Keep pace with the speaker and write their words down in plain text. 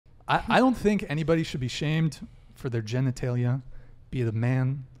I don't think anybody should be shamed for their genitalia, be it a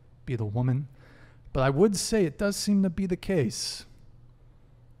man, be it a woman. But I would say it does seem to be the case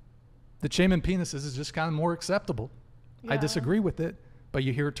that shaming penises is just kind of more acceptable. Yeah. I disagree with it, but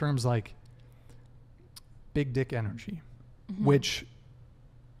you hear terms like big dick energy, which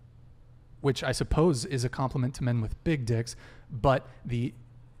I suppose is a compliment to men with big dicks, but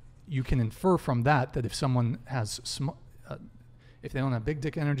you can infer from that if someone has if they don't have big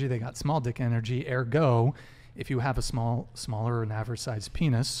dick energy, they got small dick energy. Ergo, if you have a smaller or an average sized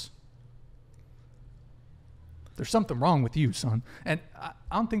penis, there's something wrong with you, son. And I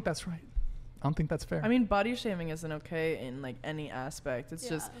don't think that's right. I don't think that's fair. I mean, body shaming isn't okay in like any aspect. It's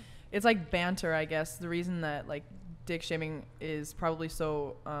just, it's like banter, I guess. The reason that like dick shaming is probably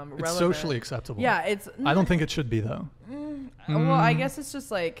so relevant. It's socially acceptable. Yeah, I don't think it should be though. Well, I guess it's just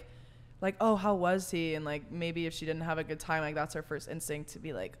like, oh, how was he? And like maybe if she didn't have a good time, like that's her first instinct to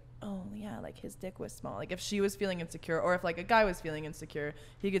be like, oh yeah, like his dick was small. Like if she was feeling insecure, or if like a guy was feeling insecure,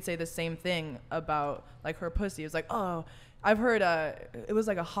 he could say the same thing about like her pussy. It was like, oh, I've heard it was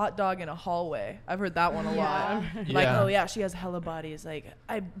like a hot dog in a hallway. I've heard that one a lot. Like, oh yeah, she has hella bodies. Like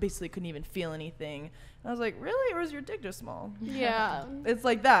I basically couldn't even feel anything. And I was like, really? Or is your dick just small? Yeah. It's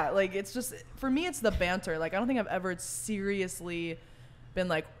like that. Like it's just, for me, it's the banter. Like I don't think I've ever seriously been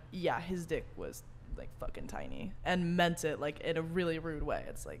like, yeah, his dick was like fucking tiny, and meant it like in a really rude way.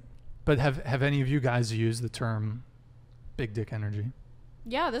 It's like. But have any of you guys used the term big dick energy?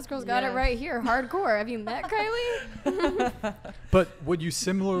 Yeah, this girl's got it right here. Hardcore. Have you met Kylie? But would you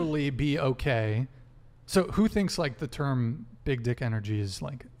similarly be okay? So who thinks like the term big dick energy is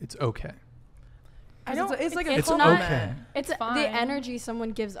like, it's okay? I don't. It's like it's not okay. It's the energy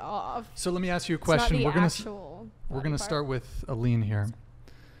someone gives off. So let me ask you a question. We're gonna start with Aline here.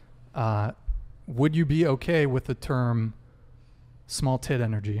 Would you be okay with the term small tit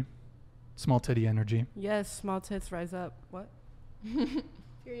energy? Small titty energy? Yes, small tits rise up. What?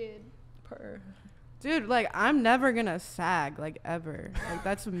 Period. Dude, like I'm never gonna sag, like ever. Like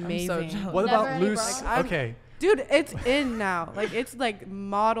that's amazing. What about loose? Like, okay. Dude, it's in now. Like it's like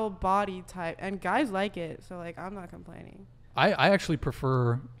model body type, and guys like it. So like I'm not complaining. I actually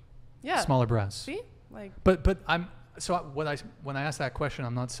prefer smaller breasts. See, like. But I'm so when I ask that question,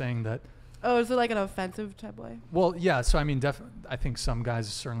 I'm not saying that. Oh, is it like an offensive type way? Well, yeah. So I mean, I think some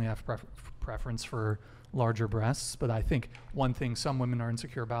guys certainly have preference for larger breasts, but I think one thing some women are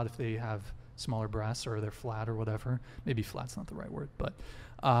insecure about if they have smaller breasts or they're flat or whatever. Maybe flat's not the right word, but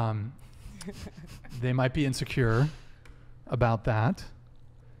they might be insecure about that.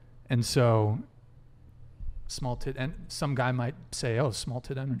 And so small tit, and some guy might say, oh, small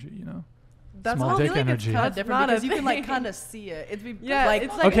tit energy, you know. That's small dick energy. It's kind of different because you can like kind of see it. It's like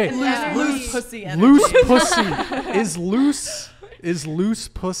okay, loose pussy energy. Loose pussy is loose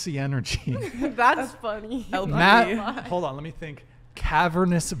pussy energy. That's funny. Matt, hold on, let me think.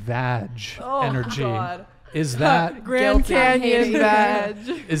 Cavernous vag energy. God. Is that Grand Canyon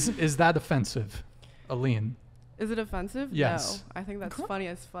vag? Is that offensive, Aline? Is it offensive? Yes. No, I think that's funny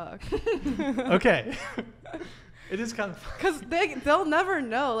as fuck. Okay. It is kind of because they'll never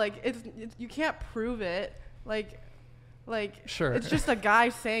know. Like it's you can't prove it. Like sure. It's just a guy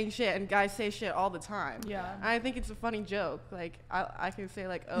saying shit, and guys say shit all the time. Yeah. And I think it's a funny joke. Like I can say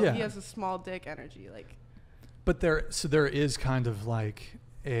like, oh, he has a small dick energy. Like. But there is kind of like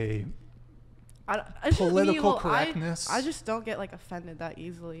a it's political correctness. I just don't get like offended that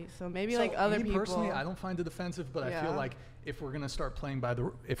easily. So maybe like other people. Personally, I don't find it offensive, but I feel like if we're gonna start playing by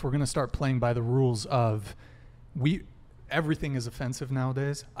the rules of everything is offensive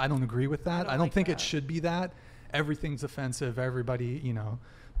nowadays. I don't agree with that. I don't think it should be that. Everything's offensive. Everybody, you know,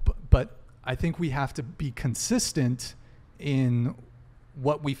 but I think we have to be consistent in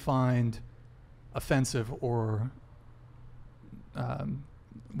what we find offensive or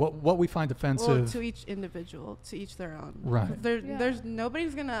what we find offensive. Well, to each individual, to each their own. Right. There's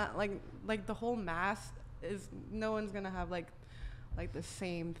nobody's gonna like the whole mass is no one's gonna have like the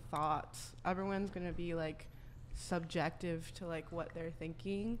same thoughts. Everyone's gonna be like subjective to like what they're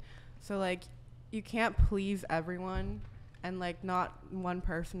thinking. So like you can't please everyone, and like not one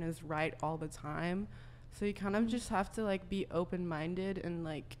person is right all the time. So you kind of just have to like be open-minded and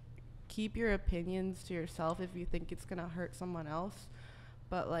like keep your opinions to yourself if you think it's gonna hurt someone else,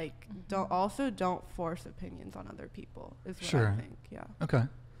 but like don't force opinions on other people is what I think. Yeah. Okay.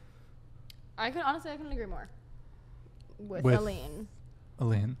 I couldn't agree more with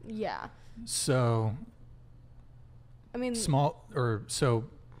Aline. Yeah. So I mean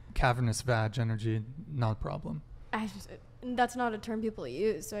cavernous vag energy, not a problem. That's not a term people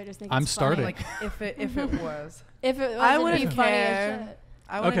use, so I just think I'm it's starting. funny. Like if it was. If it was, I wouldn't care.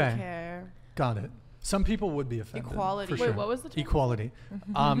 I wouldn't Okay. care. Got it. Some people would be offended. Equality. For Wait, sure. what was the term? Equality.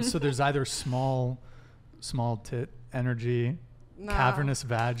 So there's either small tit energy, Nah. cavernous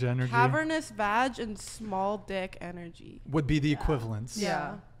vag energy Cavernous vag and small dick energy. would be the equivalents.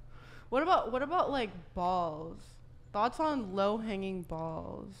 Yeah. What about like balls? Thoughts on low hanging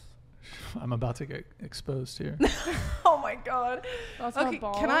balls? I'm about to get exposed here. Oh my god. Thoughts Okay, on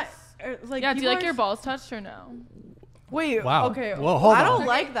balls? can I? Like, Yeah, do you like people your are- balls touched or no? Wait. Wow. Okay. Well, hold I on. don't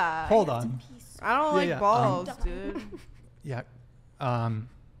like that. Hold on. I don't Yeah, like yeah, balls, dude. Yeah.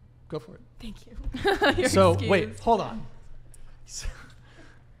 Go for it. Thank you. You're So excused. wait, hold on.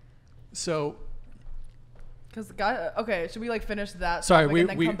 So Because the guy. Okay. Should we like finish that? sorry, topic we and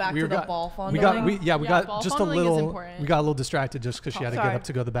then come back to the got, ball we fondling? got Yeah, ball just a fondling is little important. we got a little distracted just because she had to get Sorry. up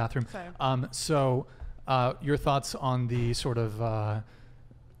to go to the bathroom. Sorry. So your thoughts on the sort of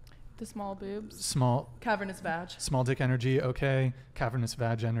The small boobs. Cavernous vag. small dick energy? Okay. Cavernous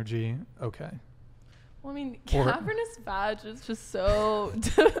vag energy? Okay. Well, I mean, Or- cavernous vag is just so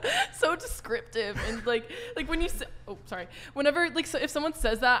so descriptive, and like when you say, whenever like so if someone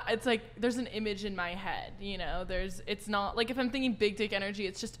says that, it's like there's an image in my head, you know. It's not like if I'm thinking big dick energy,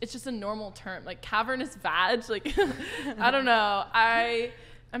 it's just a normal term. Like cavernous vag, like I don't know.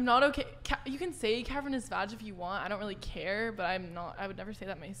 I'm not okay. You can say cavernous vag if you want. I don't really care, but I'm not. I would never say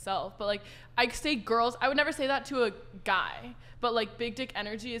that myself. But like, I say girls. I would never say that to a guy. But like, big dick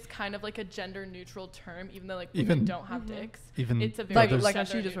energy is kind of like a gender neutral term, even though like women Even- don't have dicks. Even It's a though very there's- Like how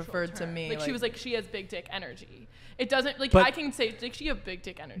she just gender-neutral referred to term. me, Like she like- was like she has big dick energy. It doesn't like But- I can say like she have big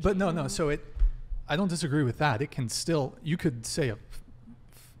dick energy. But no. So I don't disagree with that. It can still. You could say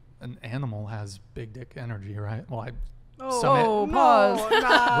an animal has big dick energy, right? Well, Oh, pause.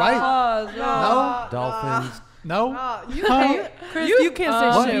 right? Pause. No. Dolphins. No. You Huh? can't. Chris, you can't say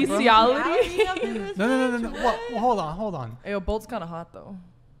What? shit, bro. Bestiality. No. Well, hold on. Hey, yo, Bolt's kind of hot though.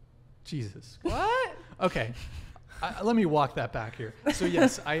 Jesus. What? Okay. Let me walk that back here. So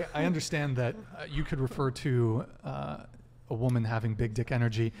yes, I understand that you could refer to a woman having big dick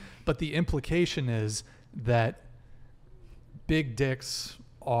energy, but the implication is that big dicks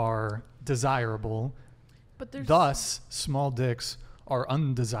are desirable, But there's thus small dicks are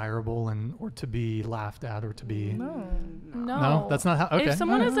undesirable and or to be laughed at or to be. No, that's not how. Okay. If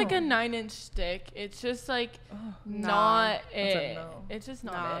someone All has right. like a 9-inch dick, it's just like Nah. not That's a it. no. It's just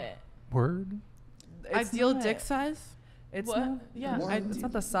not Nah. it. Word. Ideal not- dick size? It's What? not. Yeah. It's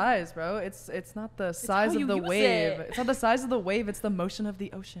not the size, bro. It's not the size how of the you use wave. it. It's not the size of the wave. It's the motion of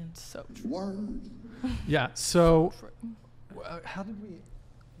the ocean. So true. Yeah. So, how did we?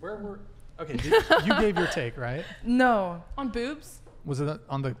 Where were? Okay. You gave your take, right? No, On boobs? Was it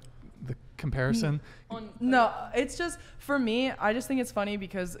on the comparison? On no. It's just for me. I just think it's funny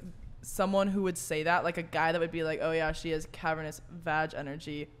because someone who would say that, like a guy that would be like, "Oh yeah, she has cavernous vag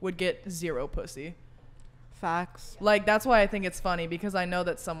energy," would get zero pussy. Facts. Like that's why I think it's funny because I know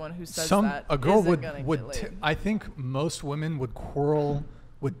that someone who says that A girl isn't gonna would get laid. I think most women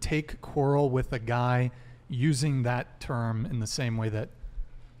would take quarrel with a guy using that term in the same way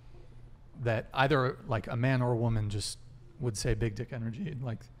that either like a man or a woman just would say big dick energy.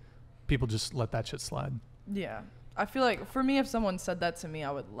 Like people just let that shit slide. Yeah. I feel like for me, if someone said that to me,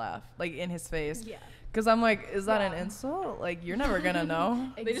 I would laugh like in his face. Yeah. Because I'm like, is that an insult? Like you're never gonna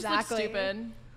know. They just look stupid.